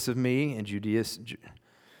witness of me in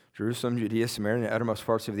Jerusalem, Judea, Samaria, and the uttermost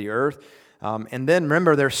parts of the earth. And then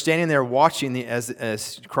remember, they're standing there watching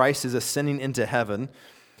as Christ is ascending into heaven,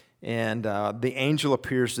 and the angel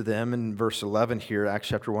appears to them in verse 11 here, Acts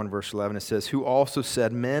chapter 1, verse 11. It says, "Who also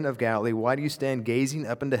said, Men of Galilee, why do you stand gazing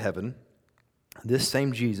up into heaven? This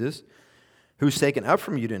same Jesus, who's taken up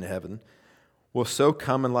from you into heaven, will so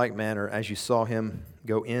come in like manner as you saw him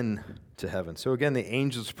go into heaven." So again, the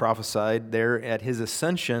angels prophesied there at his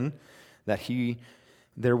ascension that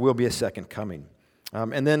there will be a second coming.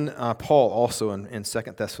 And then Paul also in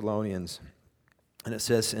 2 Thessalonians, and it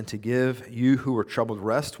says, "And to give you who are troubled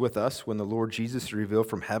rest with us when the Lord Jesus is revealed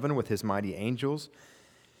from heaven with his mighty angels.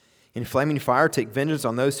 In flaming fire take vengeance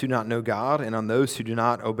on those who do not know God and on those who do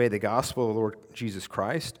not obey the gospel of the Lord Jesus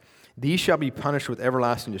Christ. These shall be punished with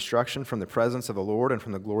everlasting destruction from the presence of the Lord and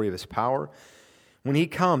from the glory of his power, when he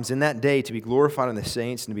comes in that day to be glorified in the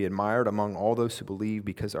saints and to be admired among all those who believe,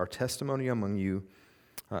 because our testimony among you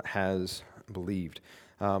has believed."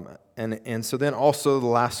 And so then also the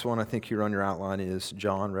last one I think here on your outline is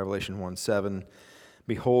John, Revelation 1:7.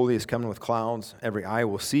 "Behold, he is coming with clouds. Every eye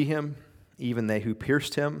will see him, even they who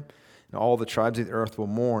pierced him. And all the tribes of the earth will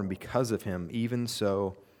mourn because of him. Even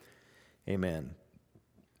so, amen."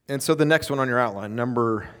 And so the next one on your outline,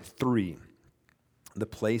 number 3, the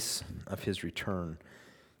place of his return.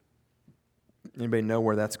 Anybody know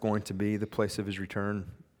where that's going to be, the place of his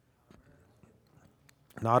return?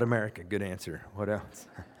 Not America. Good answer. What else?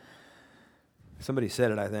 Somebody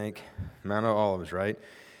said it, I think. Mount of Olives, right?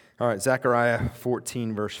 All right, Zechariah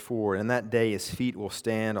 14, verse 4. "In that day his feet will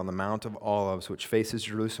stand on the Mount of Olives, which faces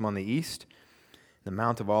Jerusalem on the east. The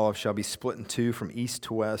Mount of Olives shall be split in two from east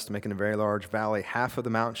to west, making a very large valley. Half of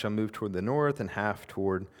the mountain shall move toward the north and half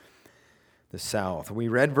toward the south." We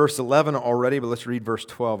read verse 11 already, but let's read verse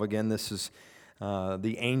 12 again. This is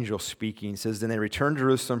the angel speaking. It says, "Then they returned to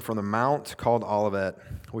Jerusalem from the mount called Olivet,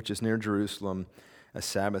 which is near Jerusalem, a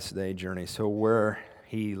Sabbath day journey." So where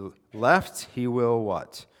he left, he will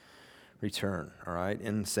what? Return, all right,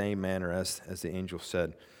 in the same manner as the angel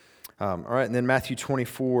said. All right, and then Matthew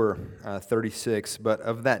 24, 36, "But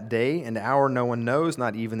of that day and hour no one knows,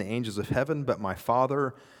 not even the angels of heaven, but my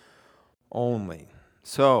Father only."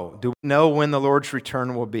 So, do we know when the Lord's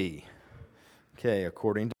return will be? Okay,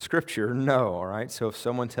 according to Scripture, no, all right? So if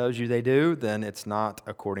someone tells you they do, then it's not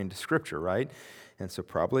according to Scripture, right? And so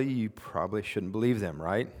you probably shouldn't believe them,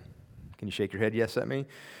 right? Can you shake your head yes at me?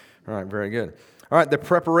 All right, very good. All right, the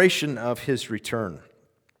preparation of his return.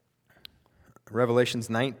 Revelations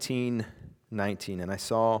 19:19, "And I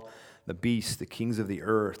saw the beasts, the kings of the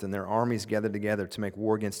earth, and their armies gathered together to make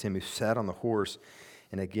war against him who sat on the horse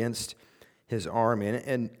and against his army."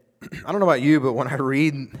 And I don't know about you, but when I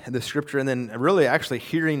read the Scripture and then really actually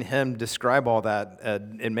hearing him describe all that,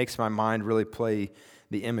 it makes my mind really play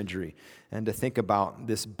the imagery and to think about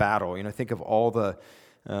this battle. You know, think of all the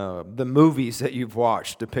movies that you've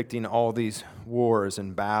watched depicting all these wars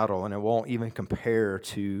and battle, and it won't even compare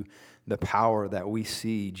to the power that we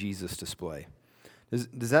see Jesus display.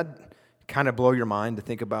 Does that kind of blow your mind to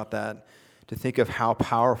think about that? To think of how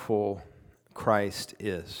powerful Christ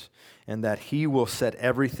is and that he will set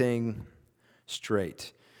everything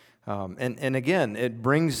straight. And again, it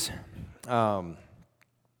brings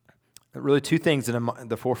really two things in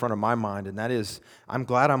the forefront of my mind, and that is I'm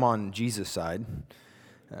glad I'm on Jesus' side.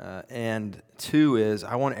 And two is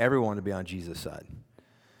I want everyone to be on Jesus' side.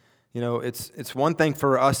 You know, it's one thing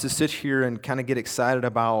for us to sit here and kind of get excited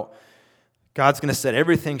about God's going to set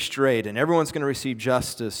everything straight and everyone's going to receive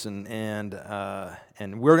justice and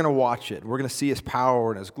we're going to watch it. We're going to see his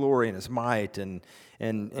power and his glory and his might and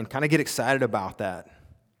kind of get excited about that.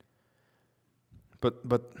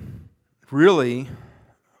 But really,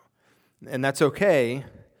 and that's okay,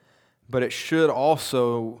 but it should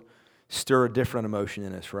also stir a different emotion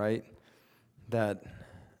in us, right?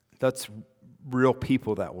 That's real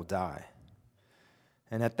people that will die.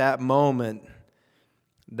 And at that moment,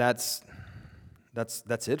 that's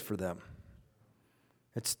it for them.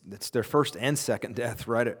 It's their first and second death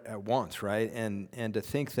right at once, right? And to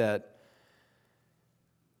think that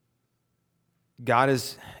God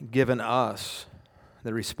has given us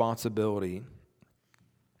the responsibility,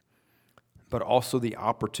 but also the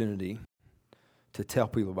opportunity to tell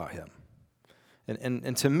people about him.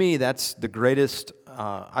 And to me, that's the greatest,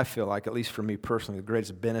 I feel like, at least for me personally, the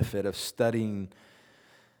greatest benefit of studying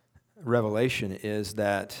Revelation is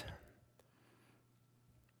that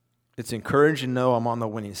it's encouraging to know I'm on the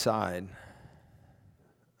winning side,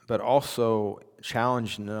 but also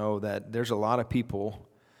challenging to know that there's a lot of people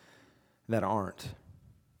that aren't,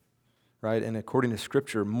 right? And according to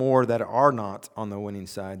Scripture, more that are not on the winning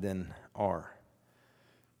side than are.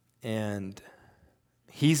 And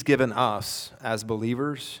he's given us, as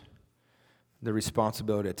believers, the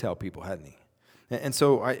responsibility to tell people, hadn't he? And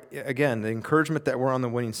so, again, the encouragement that we're on the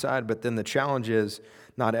winning side, but then the challenge is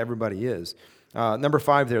not everybody is. Number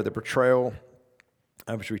 5 there, the portrayal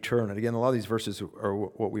of his return. And again, a lot of these verses are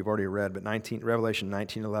what we've already read, but Revelation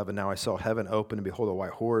 19:11, "Now I saw heaven open, and behold, a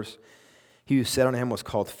white horse. He who sat on him was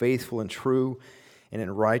called Faithful and True, and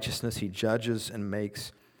in righteousness he judges and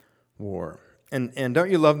makes war." And don't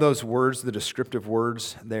you love those words, the descriptive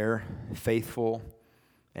words there, faithful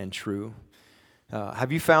and true? Have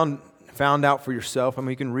you found out for yourself? I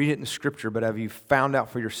mean, you can read it in Scripture, but have you found out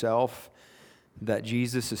for yourself that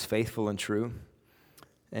Jesus is faithful and true?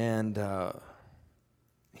 And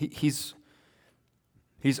he's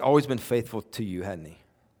always been faithful to you, hasn't he?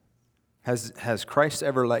 Has Christ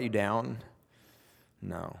ever let you down?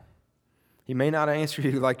 No. He may not answer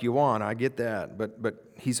you like you want, I get that, but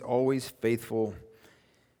he's always faithful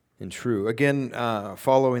and true. Again,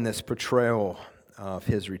 following this portrayal of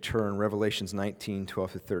his return, Revelations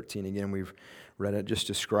 19:12-13. Again, we've read it, just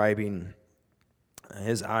describing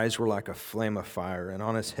his eyes were like a flame of fire, and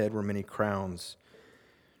on his head were many crowns.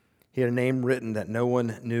 He had a name written that no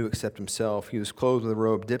one knew except himself. He was clothed with a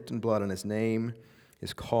robe dipped in blood, and his name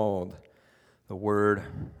is called the Word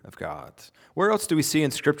of God. Where else do we see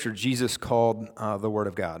in Scripture Jesus called the Word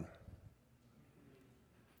of God?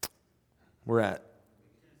 We're at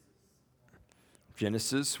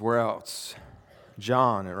Genesis. Where else?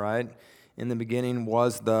 John, right? In the beginning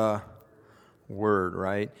was the Word,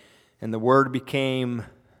 right? And the Word became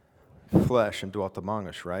flesh and dwelt among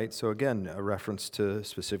us, right? So again, a reference to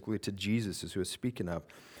specifically to Jesus as who is speaking of.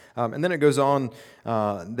 And then it goes on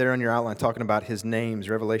there in your outline talking about his names.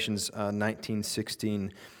 Revelations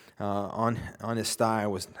 19:16, on his thigh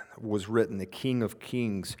was written, the King of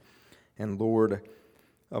Kings and Lord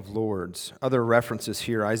of Lords. Other references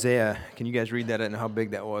here, Isaiah, can you guys read that? I don't know how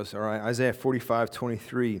big that was. All right, Isaiah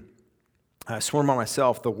 45:23. I swore by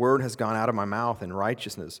myself, the word has gone out of my mouth in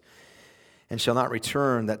righteousness, and shall not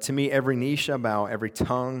return, that to me every knee shall bow, every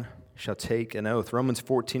tongue shall take an oath. Romans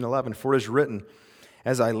 14:11, for it is written,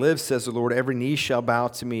 as I live, says the Lord, every knee shall bow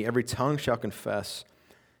to me, every tongue shall confess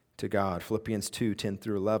to God. Philippians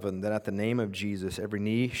 2:10-11, that at the name of Jesus every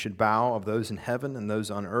knee should bow, of those in heaven and those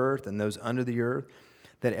on earth and those under the earth,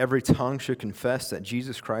 that every tongue should confess that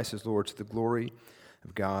Jesus Christ is Lord, to the glory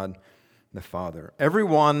of God the Father.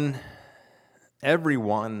 Everyone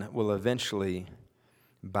will eventually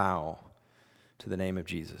bow to the name of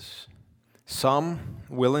Jesus. Some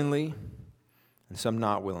willingly and some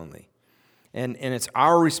not willingly. And it's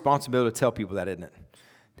our responsibility to tell people that, isn't it?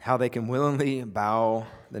 How they can willingly bow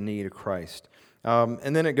the knee to Christ.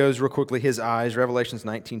 And then it goes real quickly, his eyes, Revelations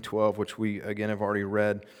 19:12, which we, again, have already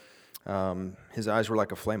read. His eyes were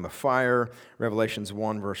like a flame of fire. Revelations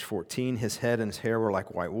 1, verse 14, his head and his hair were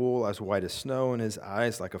like white wool, as white as snow, and his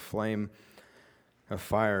eyes like a flame of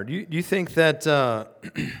fire. Do you think that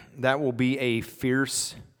that will be a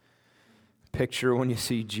fierce picture when you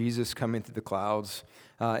see Jesus coming through the clouds?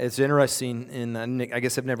 It's interesting, and I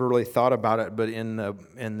guess I've never really thought about it, but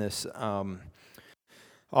in this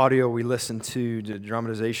audio we listened to, the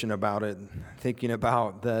dramatization about it, thinking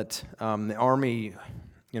about that the army,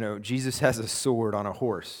 Jesus has a sword on a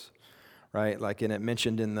horse, right? Like, and it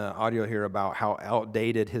mentioned in the audio here about how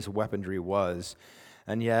outdated his weaponry was,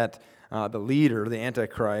 and yet the leader, the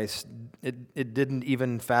Antichrist, it didn't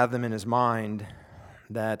even fathom in his mind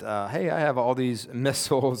that, hey, I have all these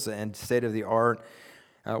missiles and state-of-the-art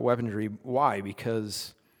weaponry. Why?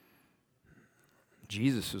 Because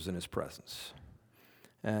Jesus was in his presence.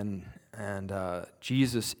 And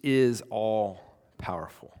Jesus is all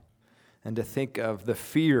powerful. And to think of the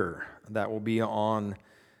fear that will be on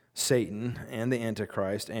Satan and the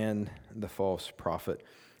Antichrist and the false prophet.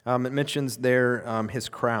 It mentions there his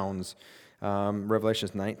crowns.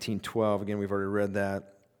 Revelations 19:12. Again, we've already read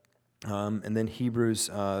that. And then Hebrews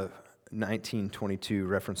 19:22,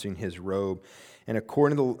 referencing his robe. And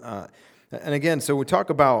according to and again, so we talk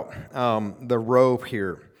about the robe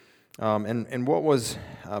here, and what was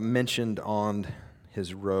mentioned on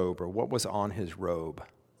his robe, or what was on his robe?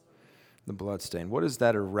 The bloodstain. What is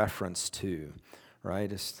that a reference to?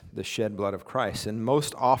 Right, it's the shed blood of Christ. And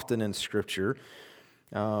most often in Scripture,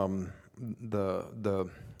 the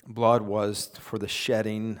blood was for the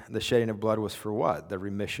shedding. The shedding of blood was for what? The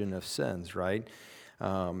remission of sins. Right.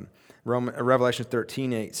 Revelation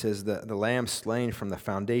 13:8 says that the lamb slain from the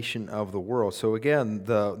foundation of the world. So again,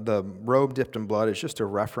 the robe dipped in blood is just a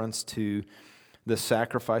reference to the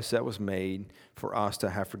sacrifice that was made for us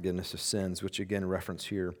to have forgiveness of sins, which again reference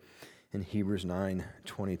here in Hebrews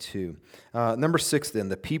 9:22. Number 6 then,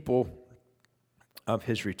 the people of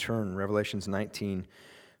his return. Revelations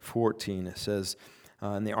 19:14, it says,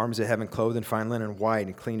 and the armies of heaven, clothed in fine linen, white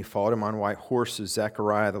and clean, followed him on white horses.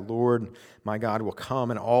 Zechariah, the Lord my God will come,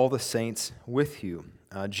 and all the saints with you.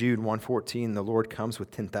 Jude 1:14, the Lord comes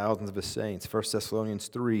with 10,000s of his saints. 1 Thessalonians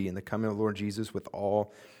 3, and the coming of the Lord Jesus with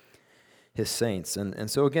all his saints. And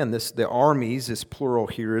so again, the armies, this plural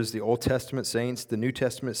here, is the Old Testament saints, the New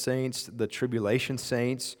Testament saints, the tribulation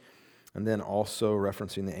saints, and then also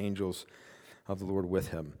referencing the angels of the Lord with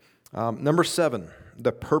him. Number 7,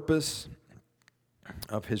 the purpose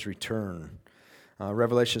of his return.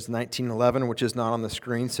 Revelations 19:11, which is not on the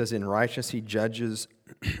screen, says, in righteousness he judges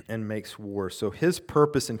and makes war. So his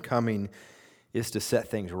purpose in coming is to set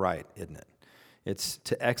things right, isn't it? It's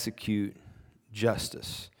to execute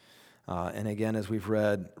justice. And again, as we've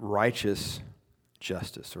read, righteous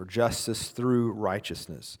justice, or justice through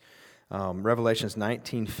righteousness. Revelations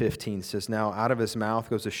 19:15 says, now out of his mouth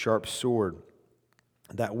goes a sharp sword,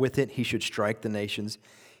 that with it he should strike the nations.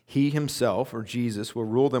 He himself, or Jesus, will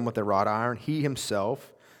rule them with a wrought iron. He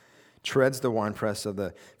himself treads the winepress of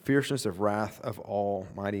the fierceness of wrath of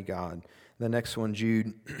Almighty God. The next one,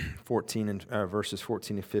 Jude 14 and verses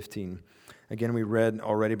 14 and 15. Again, we read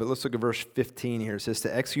already, but let's look at verse 15 here. It says,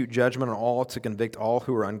 to execute judgment on all, to convict all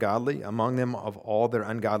who are ungodly, among them of all their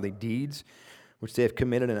ungodly deeds, which they have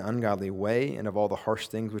committed in an ungodly way, and of all the harsh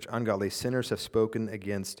things which ungodly sinners have spoken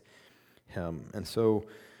against him. And so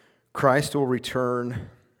Christ will return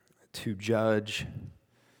to judge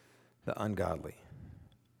the ungodly,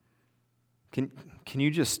 Can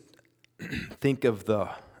you just think of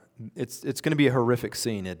it's going to be a horrific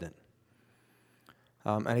scene, isn't it?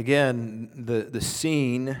 And again, the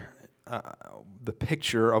scene, the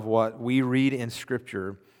picture of what we read in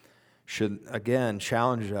Scripture should, again,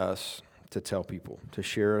 challenge us to tell people, to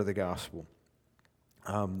share the gospel.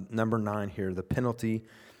 Number 9 here, the penalty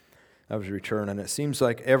of his return. And it seems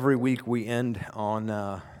like every week we end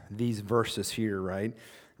on these verses here, right?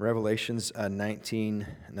 Revelations 19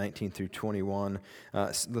 through 21.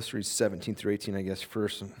 Let's read 17 through 18, I guess,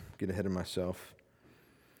 first. Get ahead of myself.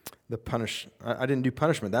 I didn't do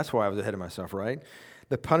punishment. That's why I was ahead of myself, right?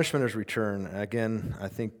 The punishment is return. Again, I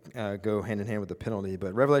think go hand in hand with the penalty.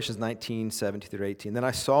 But Revelations 19, 17 through 18. Then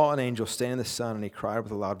I saw an angel stand in the sun, and he cried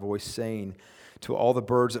with a loud voice, saying to all the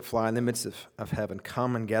birds that fly in the midst of heaven,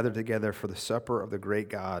 come and gather together for the supper of the great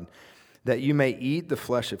God, that you may eat the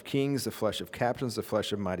flesh of kings, the flesh of captains, the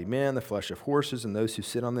flesh of mighty men, the flesh of horses and those who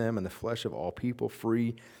sit on them, and the flesh of all people,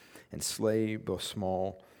 free and slave, both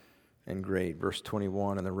small and great. Verse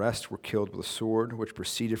 21, and the rest were killed with a sword, which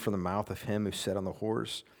proceeded from the mouth of him who sat on the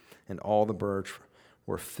horse, and all the birds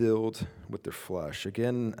were filled with their flesh.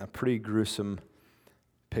 Again, a pretty gruesome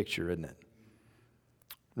picture, isn't it?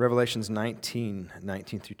 Revelations 19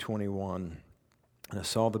 through 21. And I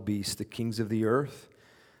saw the beast, the kings of the earth,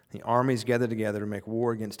 the armies gathered together to make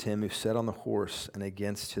war against him who sat on the horse and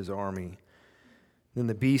against his army. Then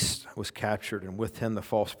the beast was captured, and with him the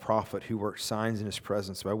false prophet who worked signs in his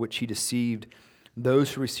presence, by which he deceived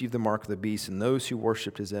those who received the mark of the beast and those who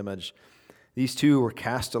worshipped his image. These two were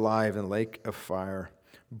cast alive in a lake of fire,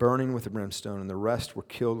 burning with brimstone, and the rest were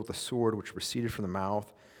killed with a sword which proceeded from the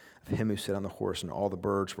mouth of him who sat on the horse, and all the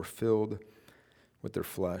birds were filled with their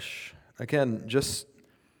flesh. Again, just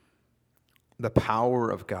the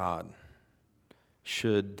power of God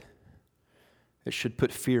should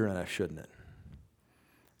put fear in us, shouldn't it?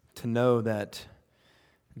 To know that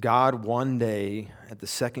God one day, at the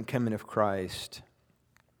second coming of Christ,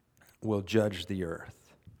 will judge the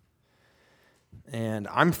earth. And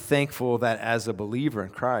I'm thankful that as a believer in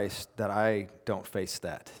Christ, that I don't face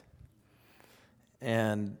that.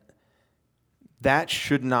 And that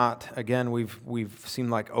should not, again, we've seen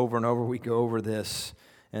like over and over, we go over this,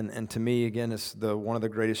 and to me, again, it's one of the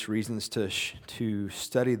greatest reasons to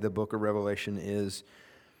study the book of Revelation is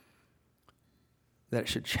that it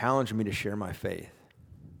should challenge me to share my faith.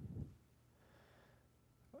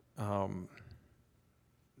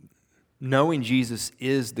 Knowing Jesus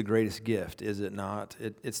is the greatest gift, is it not?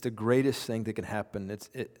 It's the greatest thing that can happen.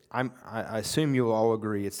 I assume you'll all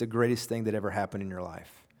agree, it's the greatest thing that ever happened in your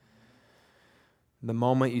life. The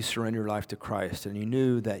moment you surrender your life to Christ and you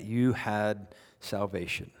knew that you had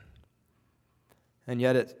salvation. And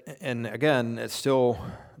yet, it still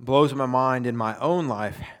blows my mind in my own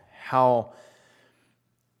life how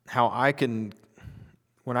I can,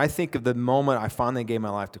 when I think of the moment I finally gave my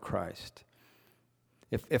life to Christ,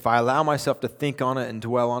 if I allow myself to think on it and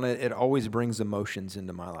dwell on it, it always brings emotions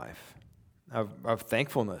into my life of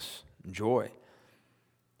thankfulness and joy.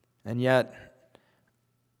 And yet,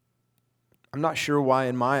 I'm not sure why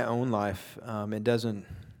in my own life it doesn't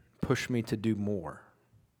push me to do more.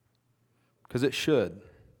 Because it should.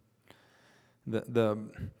 The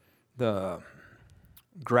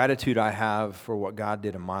gratitude I have for what God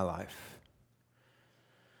did in my life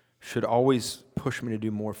should always push me to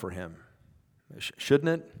do more for Him. Shouldn't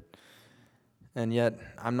it? And yet,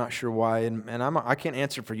 I'm not sure why. And I can't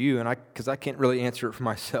answer for you, because I can't really answer it for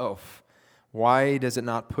myself. Why does it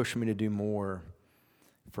not push me to do more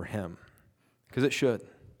for Him? Because it should.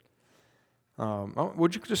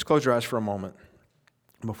 Would you just close your eyes for a moment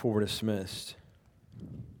before we're dismissed?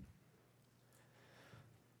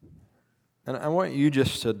 And I want you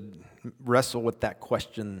just to wrestle with that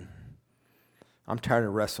question. I'm tired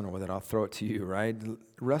of wrestling with it. I'll throw it to you, right?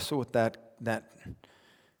 Wrestle with that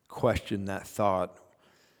question, that thought.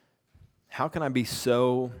 How can I be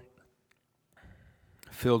so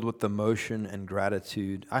filled with emotion and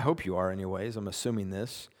gratitude? I hope you are anyways. I'm assuming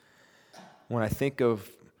this. When I think of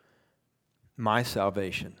my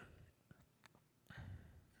salvation.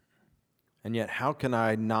 And yet, how can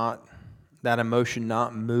that emotion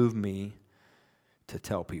not move me to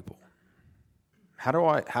tell people?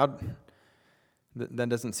 That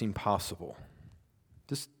doesn't seem possible.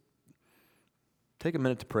 Just take a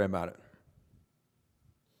minute to pray about it.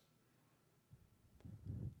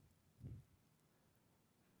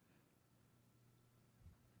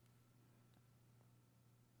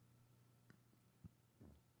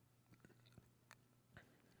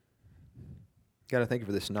 God, I thank you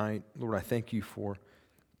for this night. Lord, I thank you for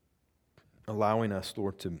allowing us,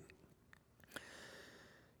 Lord, to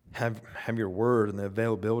have your word and the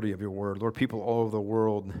availability of your word. Lord, people all over the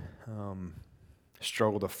world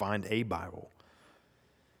struggle to find a Bible.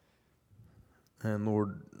 And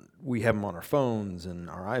Lord, we have them on our phones and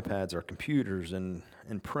our iPads, our computers, and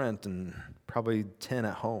in print, and probably 10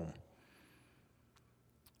 at home.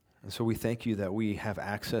 And so we thank you that we have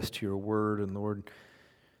access to your word, and Lord,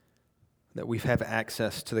 that we have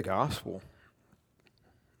access to the gospel.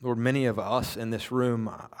 Lord, many of us in this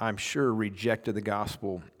room, I'm sure, rejected the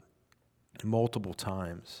gospel multiple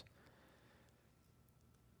times.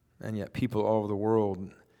 And yet people all over the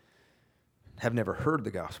world have never heard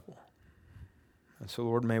the gospel. And so,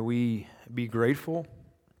 Lord, may we be grateful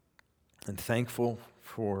and thankful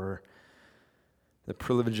for the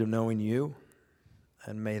privilege of knowing you.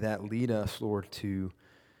 And may that lead us, Lord, to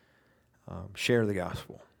share the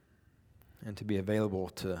gospel and to be available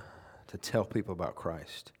to tell people about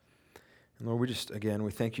Christ. And Lord,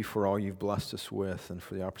 we thank you for all you've blessed us with and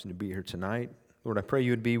for the opportunity to be here tonight. Lord, I pray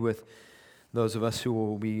you would be with those of us who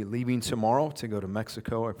will be leaving tomorrow to go to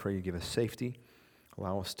Mexico. I pray you give us safety.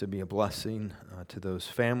 Allow us to be a blessing to those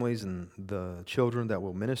families and the children that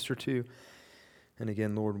we'll minister to. And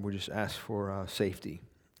again, Lord, we just ask for safety.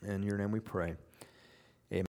 In your name we pray.